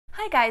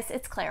Hi guys,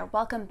 it's Claire.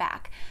 Welcome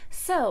back.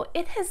 So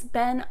it has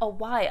been a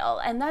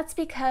while, and that's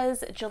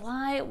because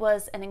July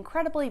was an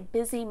incredibly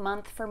busy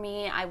month for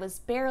me. I was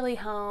barely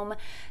home.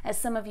 As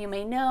some of you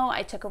may know,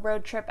 I took a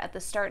road trip at the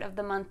start of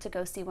the month to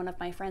go see one of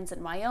my friends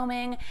in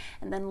Wyoming,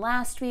 and then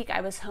last week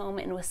I was home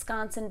in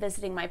Wisconsin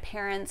visiting my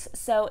parents.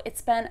 So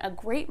it's been a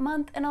great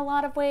month in a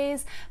lot of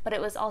ways, but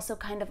it was also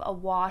kind of a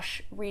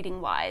wash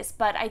reading-wise.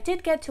 But I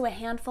did get to a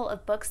handful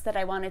of books that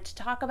I wanted to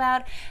talk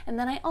about, and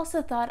then I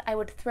also thought I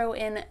would throw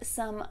in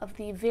some of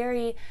the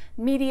very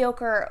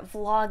mediocre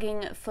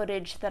vlogging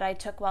footage that I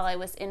took while I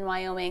was in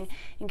Wyoming,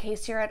 in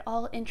case you're at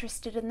all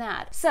interested in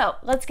that. So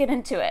let's get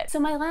into it. So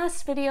my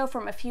last video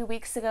from a few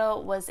weeks ago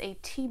was a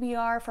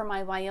TBR for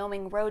my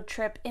Wyoming road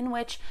trip, in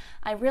which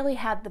I really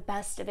had the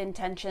best of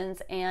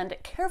intentions and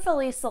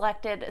carefully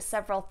selected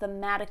several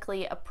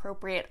thematically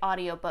appropriate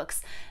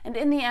audiobooks. And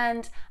in the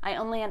end, I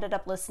only ended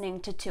up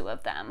listening to 2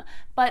 of them.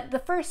 But the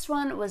first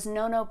one was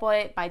No No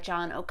Boy by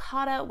John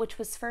Okada, which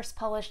was first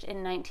published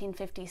in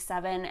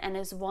 1957 and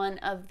is one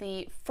of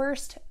the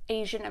first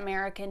Asian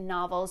American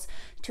novels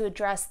to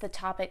address the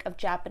topic of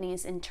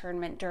Japanese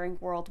internment during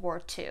World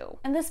War II.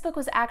 And this book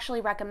was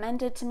actually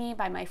recommended to me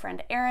by my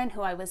friend Erin,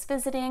 who I was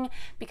visiting,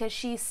 because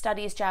she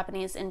studies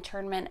Japanese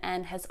internment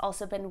and has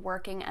also been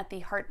working at the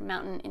Heart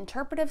Mountain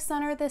Interpretive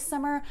Center this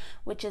summer,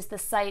 which is the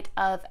site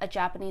of a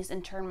Japanese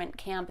internment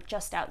camp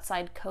just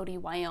outside Cody,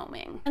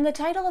 Wyoming. And the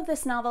title of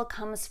this novel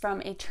comes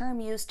from a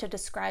term used to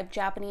describe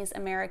Japanese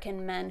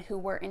American men who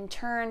were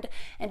interned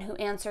and who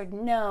answered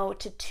no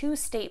to 2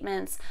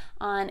 statements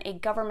on a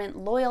government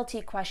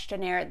loyalty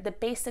questionnaire that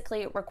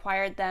basically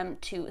required them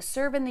to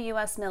serve in the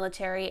US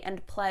military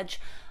and pledge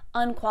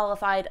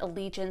unqualified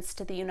allegiance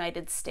to the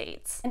United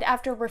States. And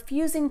after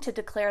refusing to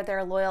declare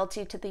their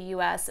loyalty to the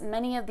US,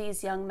 many of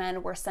these young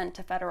men were sent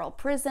to federal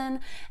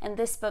prison, and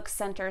this book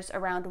centers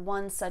around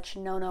one such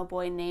no-no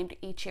boy named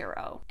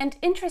Ichiro. And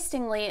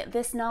interestingly,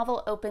 this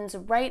novel opens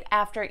right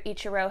after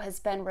Ichiro has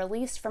been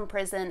released from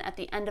prison at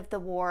the end of the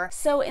war.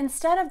 So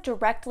instead of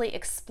directly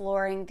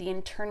exploring the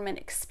internment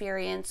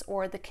experience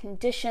or the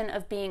condition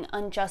of being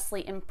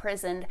unjustly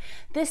imprisoned,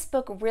 this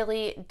book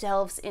really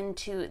delves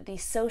into the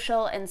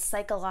social and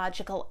psychological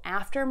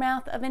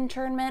aftermath of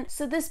internment.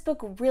 So this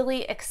book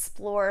really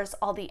explores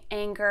all the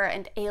anger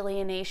and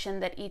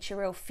alienation that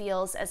Ichiro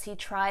feels as he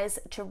tries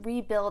to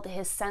rebuild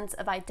his sense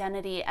of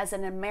identity as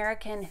an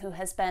American who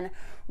has been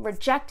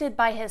rejected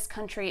by his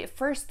country,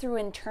 first through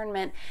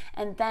internment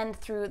and then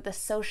through the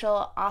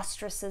social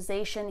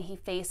ostracization he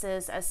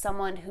faces as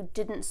someone who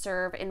didn't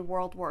serve in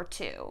World War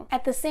II.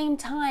 At the same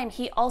time,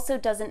 he also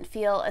doesn't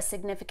feel a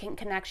significant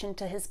connection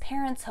to his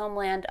parents'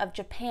 homeland of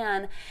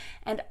Japan,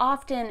 and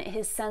often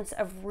his sense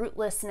of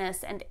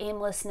rootlessness and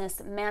aimlessness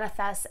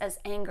manifests as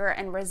anger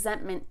and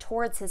resentment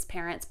towards his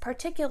parents,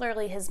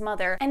 particularly his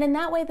mother. And in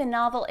that way, the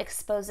novel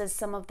exposes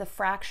some of the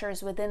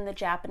fractures within the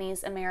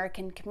Japanese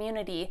American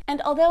community.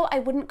 And although I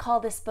wouldn't call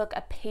this book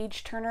a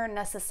page-turner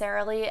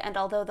necessarily, and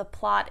although the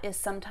plot is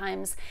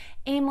sometimes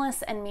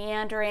aimless and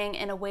meandering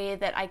in a way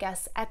that I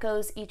guess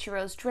echoes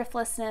Ichiro's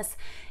driftlessness,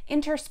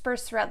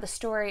 interspersed throughout the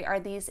story are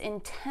these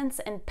intense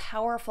and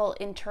powerful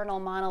internal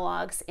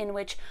monologues in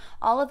which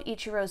all of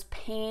Ichiro's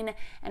pain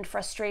and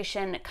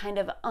frustration kind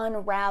of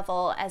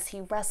unravel as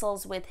he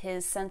wrestles with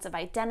his sense of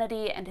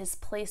identity and his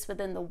place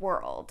within the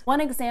world.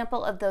 One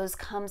example of those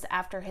comes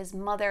after his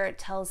mother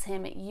tells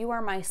him, "You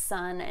are my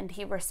son," and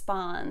he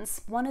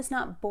responds, "One is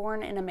not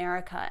born in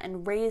America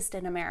and raised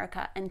in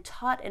America and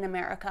taught in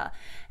America,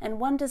 and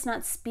one does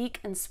not speak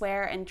and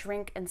swear and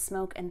drink and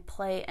smoke and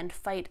play and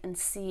fight and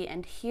see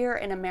and hear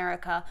in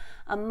America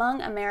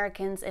among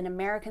Americans in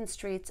American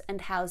streets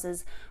and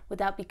houses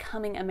without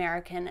becoming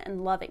American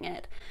and loving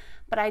it.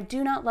 But I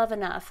do not love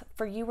enough,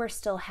 for you were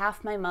still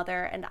half my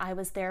mother, and I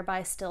was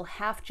thereby still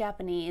half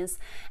Japanese,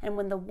 and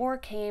when the war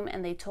came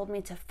and they told me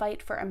to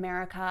fight for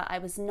America, I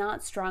was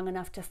not strong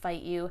enough to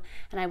fight you,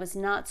 and I was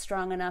not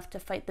strong enough to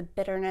fight the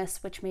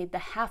bitterness which made the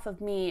half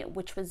of me,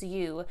 which was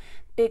you,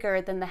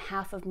 bigger than the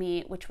half of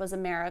me, which was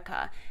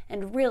America,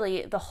 and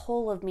really the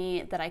whole of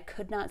me that I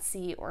could not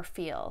see or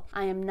feel.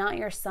 I am not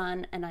your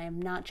son, and I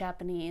am not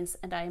Japanese,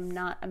 and I am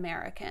not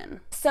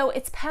American." So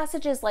it's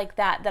passages like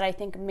that that I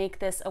think make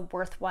this a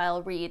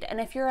worthwhile read. And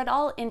if you're at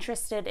all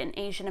interested in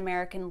Asian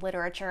American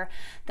literature,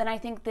 then I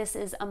think this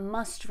is a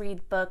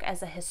must-read book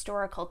as a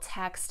historical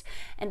text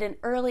and an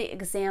early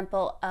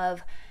example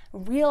of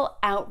real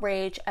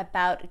outrage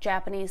about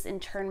Japanese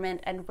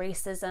internment and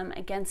racism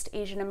against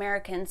Asian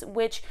Americans,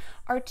 which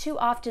are too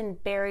often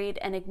buried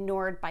and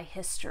ignored by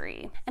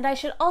history. And I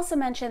should also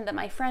mention that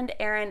my friend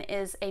Erin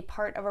is a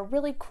part of a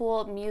really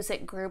cool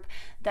music group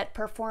that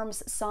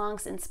performs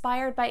songs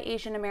inspired by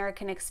Asian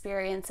American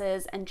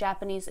experiences and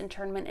Japanese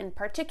internment in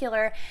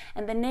particular,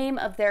 and the name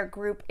of their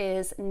group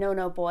is No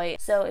No Boy.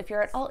 So if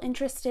you're at all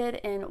interested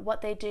in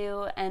what they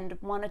do and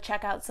want to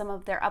check out some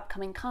of their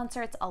upcoming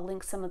concerts, I'll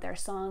link some of their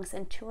songs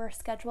and tour tour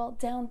schedule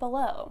down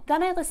below.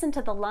 Then I listened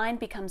to The Line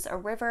Becomes a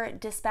River,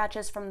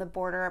 Dispatches from the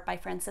Border by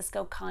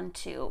Francisco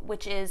Cantú,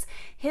 which is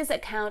his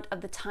account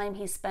of the time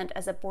he spent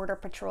as a Border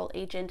Patrol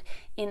agent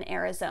in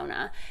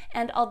Arizona.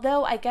 And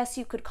although I guess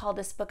you could call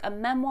this book a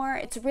memoir,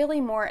 it's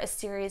really more a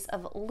series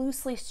of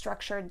loosely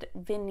structured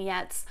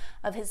vignettes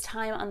of his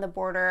time on the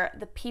border,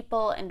 the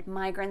people and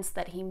migrants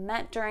that he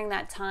met during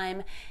that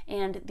time,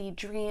 and the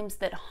dreams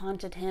that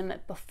haunted him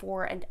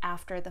before and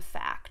after the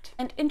fact.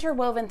 And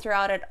interwoven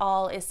throughout it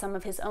all is some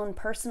of his own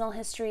personal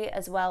history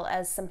as well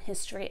as some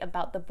history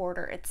about the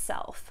border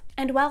itself.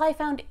 And while I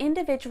found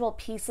individual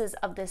pieces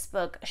of this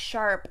book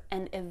sharp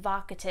and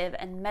evocative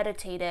and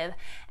meditative,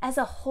 as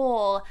a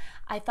whole,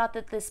 I thought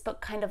that this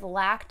book kind of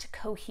lacked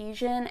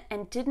cohesion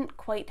and didn't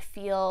quite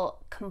feel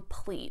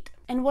complete.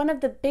 And one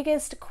of the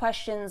biggest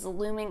questions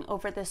looming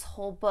over this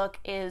whole book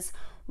is,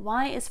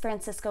 why is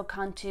Francisco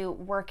Cantú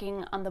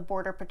working on the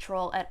Border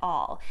Patrol at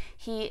all?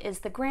 He is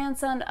the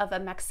grandson of a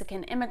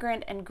Mexican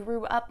immigrant and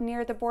grew up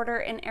near the border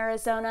in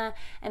Arizona,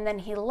 and then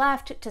he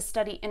left to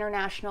study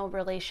international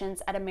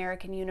relations at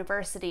American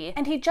University.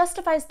 And he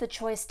justifies the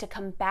choice to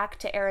come back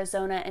to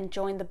Arizona and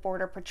join the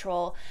Border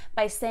Patrol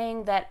by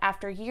saying that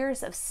after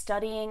years of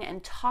studying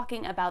and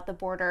talking about the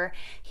border,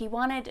 he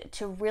wanted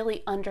to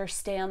really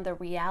understand the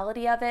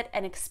reality of it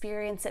and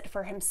experience it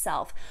for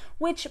himself,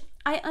 which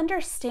I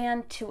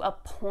understand to a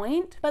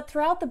point, but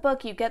throughout the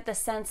book you get the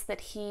sense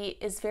that he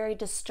is very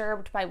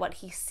disturbed by what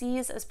he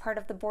sees as part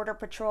of the Border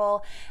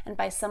Patrol and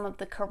by some of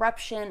the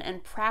corruption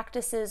and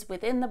practices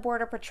within the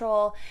Border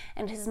Patrol,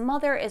 and his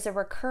mother is a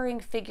recurring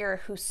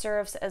figure who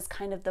serves as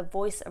kind of the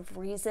voice of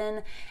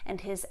reason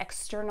and his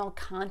external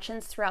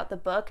conscience throughout the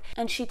book,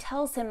 and she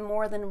tells him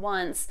more than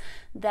once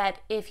that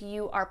if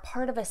you are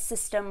part of a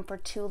system for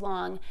too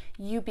long,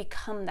 you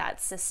become that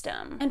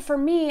system. And for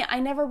me, I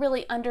never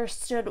really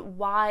understood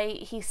why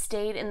he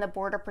stayed in the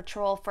Border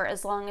Patrol for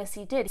as long as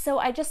he did. So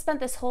I just spent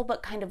this whole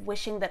book kind of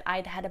wishing that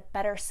I'd had a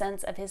better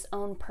sense of his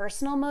own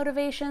personal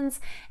motivations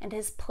and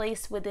his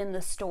place within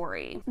the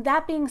story.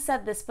 That being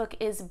said, this book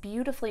is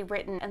beautifully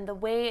written, and the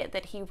way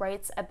that he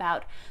writes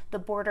about the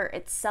border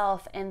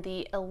itself and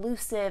the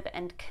elusive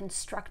and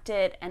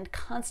constructed and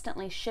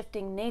constantly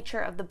shifting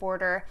nature of the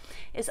border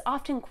is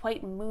often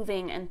quite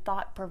moving and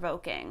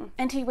thought-provoking.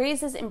 And he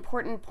raises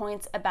important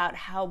points about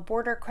how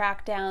border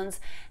crackdowns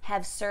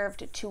have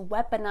served to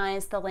weaponize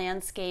the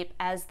landscape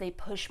as they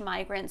push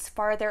migrants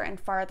farther and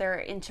farther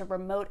into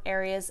remote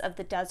areas of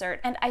the desert.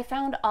 And I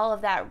found all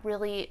of that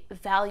really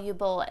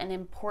valuable and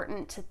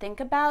important to think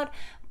about.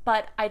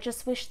 But I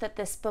just wish that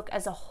this book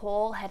as a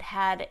whole had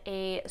had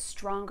a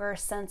stronger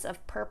sense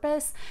of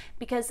purpose,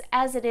 because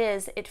as it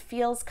is, it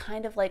feels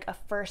kind of like a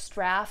first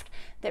draft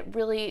that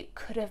really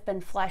could have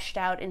been fleshed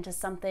out into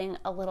something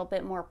a little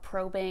bit more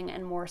probing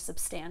and more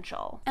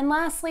substantial. And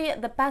lastly,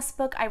 the best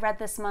book I read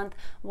this month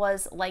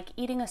was Like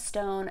Eating a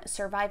Stone,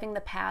 Surviving the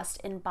Past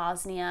in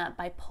Bosnia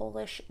by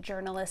Polish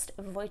journalist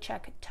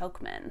Wojciech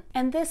Tochman.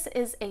 And this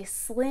is a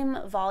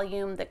slim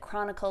volume that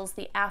chronicles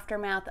the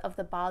aftermath of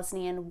the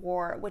Bosnian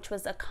War, which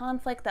was a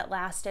conflict that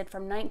lasted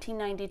from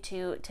 1992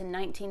 to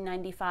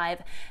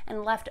 1995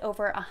 and left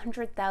over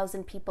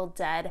 100,000 people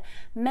dead,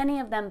 many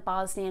of them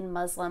Bosnian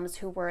Muslims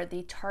who were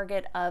the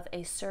target of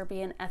a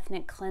Serbian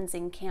ethnic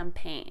cleansing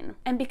campaign.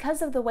 And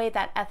because of the way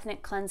that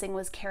ethnic cleansing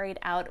was carried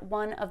out,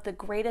 one of the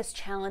greatest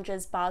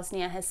challenges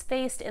Bosnia has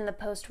faced in the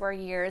post-war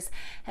years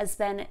has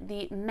been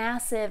the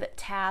massive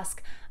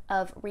task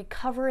of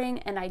recovering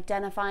and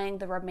identifying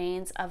the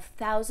remains of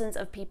thousands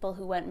of people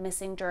who went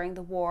missing during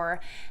the war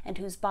and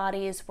whose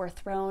bodies were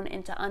thrown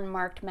into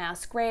unmarked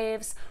mass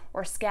graves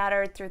or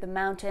scattered through the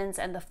mountains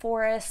and the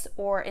forests,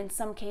 or in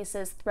some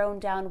cases thrown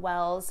down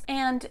wells.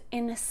 And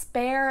in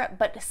spare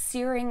but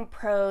searing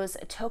prose,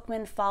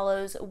 Tochman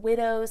follows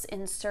widows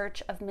in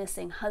search of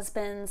missing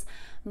husbands,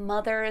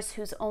 mothers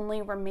whose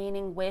only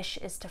remaining wish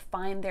is to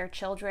find their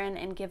children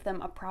and give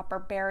them a proper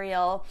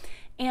burial,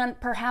 and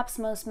perhaps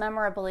most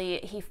memorably,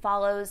 he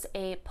follows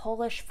a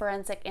Polish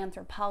forensic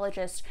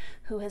anthropologist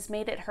who has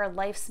made it her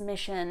life's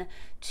mission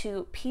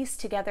to piece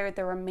together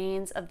the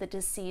remains of the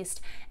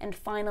deceased and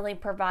finally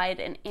provide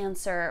an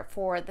answer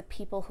for the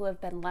people who have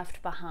been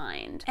left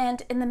behind.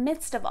 And in the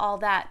midst of all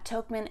that,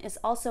 Tochman is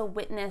also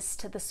witness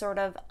to the sort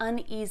of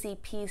uneasy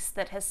peace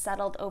that has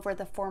settled over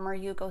the former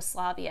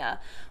Yugoslavia,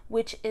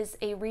 which is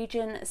a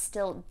region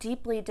still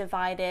deeply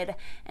divided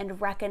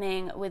and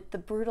reckoning with the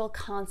brutal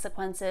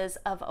consequences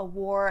of a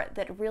war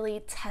that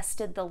really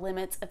tested the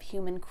limits of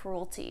human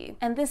cruelty.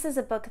 And this is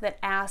a book that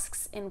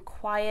asks in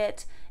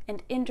quiet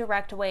and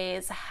indirect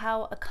ways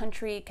how a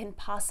country can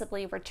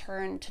possibly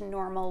return to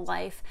normal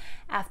life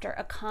after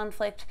a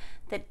conflict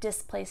that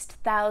displaced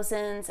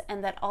thousands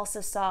and that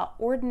also saw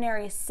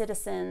ordinary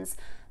citizens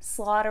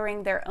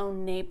slaughtering their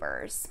own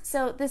neighbors.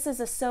 So this is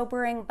a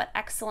sobering but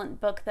excellent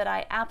book that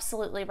I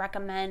absolutely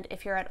recommend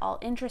if you're at all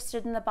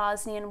interested in the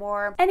Bosnian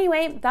War.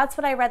 Anyway, that's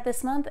what I read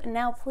this month.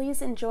 Now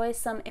please enjoy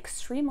some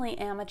extremely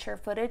amateur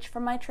footage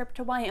from my trip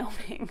to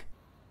Wyoming.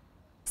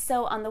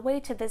 So on the way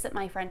to visit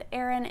my friend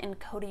Erin in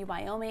Cody,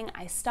 Wyoming,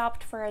 I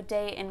stopped for a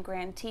day in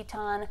Grand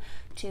Teton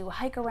to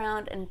hike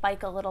around and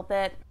bike a little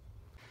bit.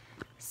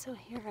 So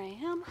here I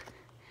am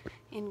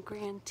in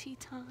Grand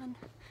Teton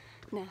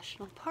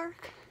National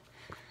Park.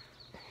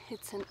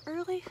 It's an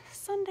early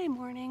Sunday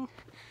morning.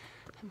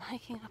 I'm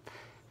hiking up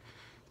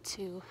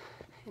to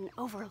an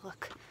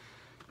overlook.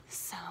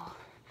 So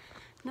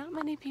not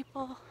many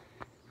people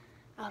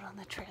out on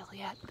the trail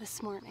yet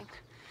this morning.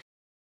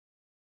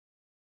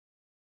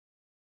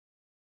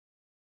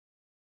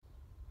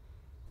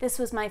 This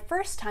was my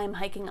first time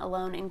hiking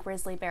alone in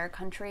grizzly bear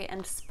country,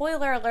 and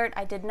spoiler alert,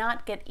 I did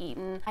not get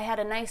eaten. I had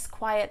a nice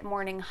quiet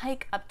morning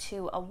hike up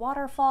to a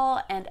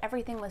waterfall, and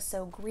everything was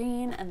so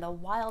green and the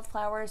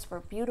wildflowers were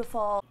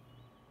beautiful.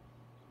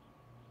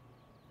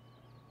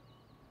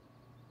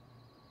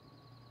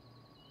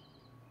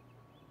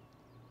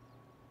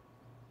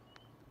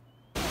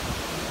 Get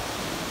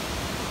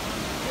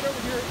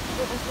over here,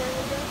 go this way a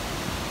little bit.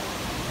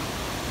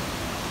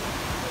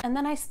 And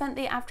then I spent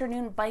the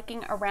afternoon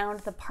biking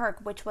around the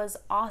park, which was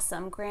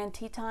awesome. Grand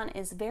Teton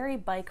is very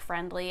bike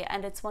friendly,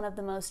 and it's one of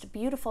the most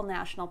beautiful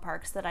national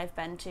parks that I've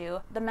been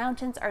to. The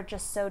mountains are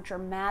just so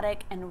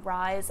dramatic and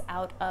rise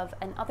out of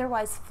an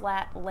otherwise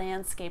flat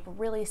landscape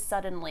really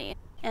suddenly.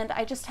 And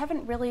I just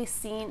haven't really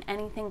seen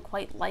anything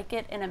quite like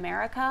it in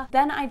America.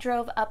 Then I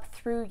drove up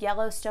through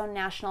Yellowstone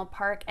National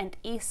Park and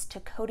east to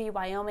Cody,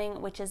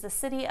 Wyoming, which is a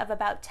city of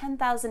about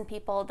 10,000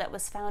 people that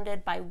was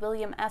founded by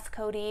William F.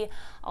 Cody,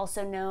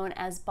 also known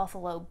as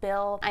Buffalo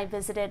Bill. I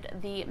visited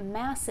the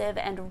massive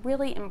and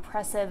really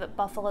impressive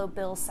Buffalo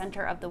Bill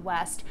Center of the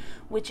West,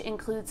 which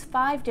includes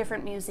 5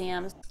 different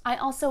museums. I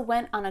also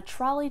went on a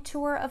trolley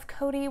tour of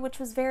Cody, which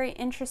was very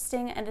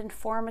interesting and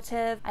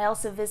informative. I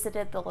also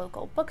visited the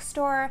local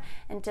bookstore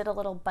and did a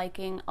little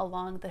biking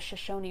along the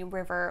Shoshone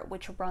River,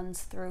 which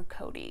runs through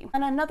Cody.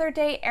 On another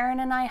day, Erin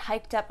and I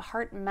hiked up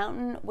Heart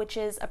Mountain, which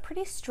is a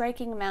pretty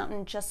striking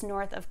mountain just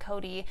north of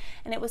Cody,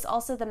 and it was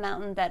also the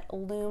mountain that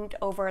loomed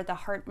over the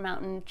Heart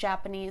Mountain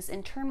Japanese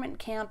internment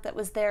camp that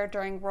was there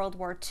during World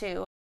War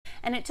II.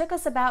 And it took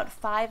us about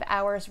 5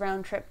 hours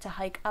round trip to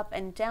hike up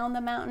and down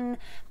the mountain,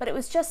 but it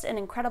was just an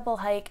incredible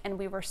hike, and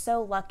we were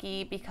so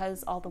lucky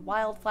because all the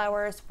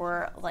wildflowers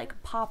were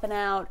like popping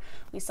out.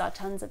 We saw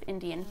tons of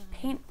Indian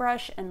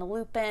paintbrush and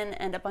lupin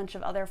and a bunch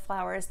of other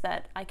flowers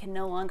that I can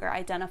no longer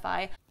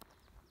identify.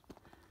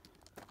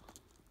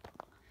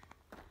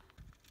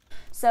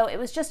 So it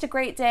was just a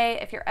great day.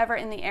 If you're ever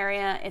in the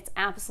area, it's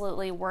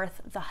absolutely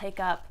worth the hike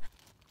up.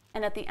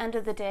 And at the end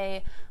of the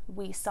day,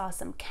 we saw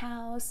some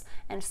cows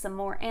and some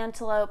more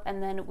antelope,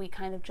 and then we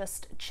kind of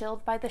just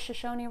chilled by the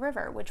Shoshone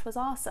River, which was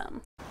awesome.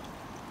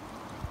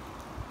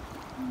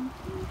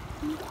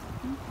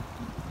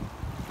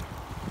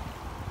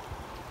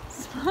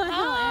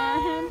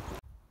 Smile,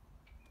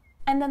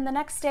 And then the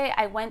next day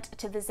I went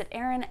to visit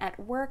Erin at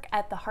work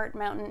at the Heart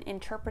Mountain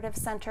Interpretive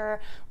Center,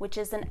 which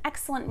is an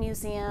excellent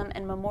museum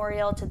and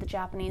memorial to the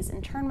Japanese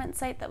internment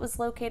site that was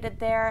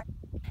located there.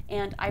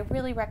 And I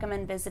really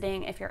recommend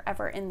visiting if you're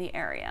ever in the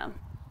area.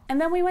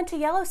 And then we went to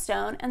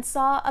Yellowstone and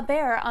saw a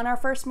bear on our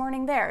first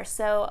morning there,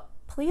 so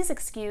please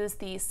excuse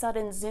the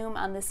sudden zoom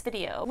on this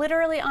video.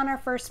 Literally on our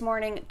first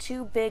morning,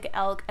 2 big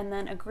elk and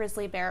then a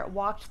grizzly bear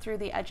walked through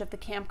the edge of the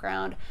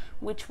campground,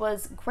 which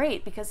was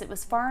great because it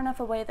was far enough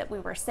away that we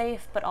were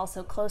safe, but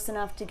also close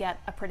enough to get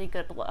a pretty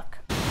good look.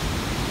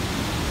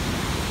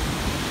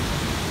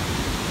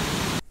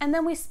 And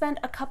then we spent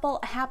a couple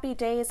happy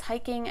days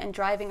hiking and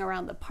driving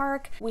around the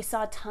park. We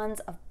saw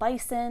tons of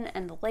bison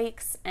and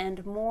lakes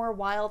and more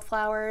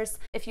wildflowers.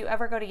 If you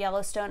ever go to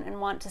Yellowstone and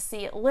want to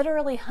see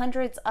literally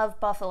hundreds of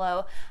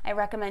buffalo, I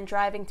recommend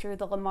driving through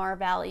the Lamar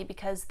Valley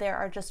because there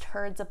are just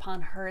herds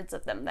upon herds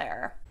of them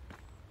there.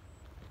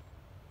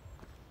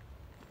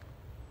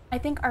 I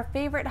think our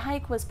favorite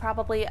hike was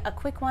probably a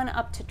quick one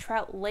up to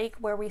Trout Lake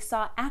where we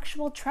saw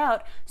actual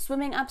trout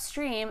swimming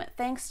upstream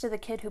thanks to the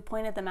kid who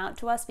pointed them out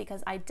to us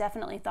because I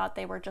definitely thought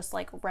they were just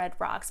like red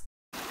rocks.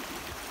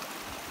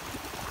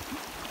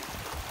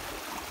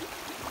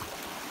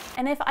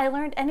 And if I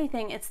learned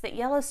anything, it's that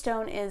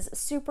Yellowstone is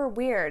super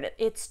weird.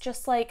 It's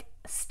just like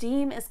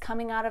steam is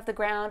coming out of the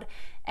ground.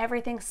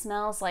 Everything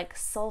smells like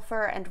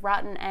sulfur and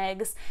rotten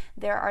eggs.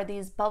 There are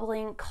these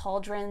bubbling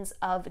cauldrons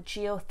of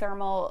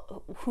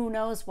geothermal who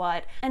knows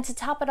what. And to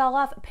top it all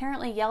off,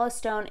 apparently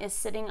Yellowstone is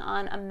sitting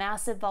on a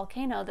massive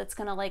volcano that's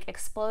gonna like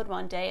explode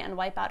one day and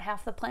wipe out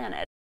half the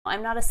planet.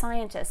 I'm not a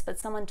scientist, but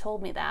someone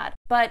told me that.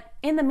 But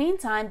in the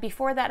meantime,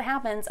 before that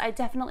happens, I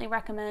definitely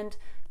recommend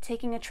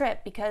taking a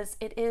trip because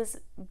it is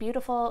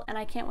beautiful and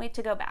I can't wait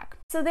to go back.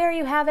 So there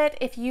you have it.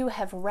 If you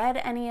have read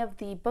any of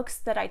the books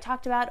that I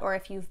talked about, or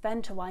if you've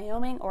been to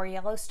Wyoming or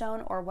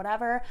Yellowstone or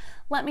whatever,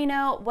 let me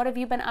know. What have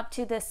you been up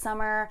to this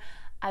summer?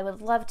 I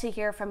would love to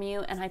hear from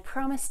you, and I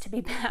promise to be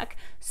back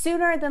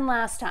sooner than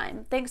last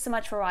time. Thanks so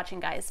much for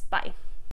watching, guys. Bye.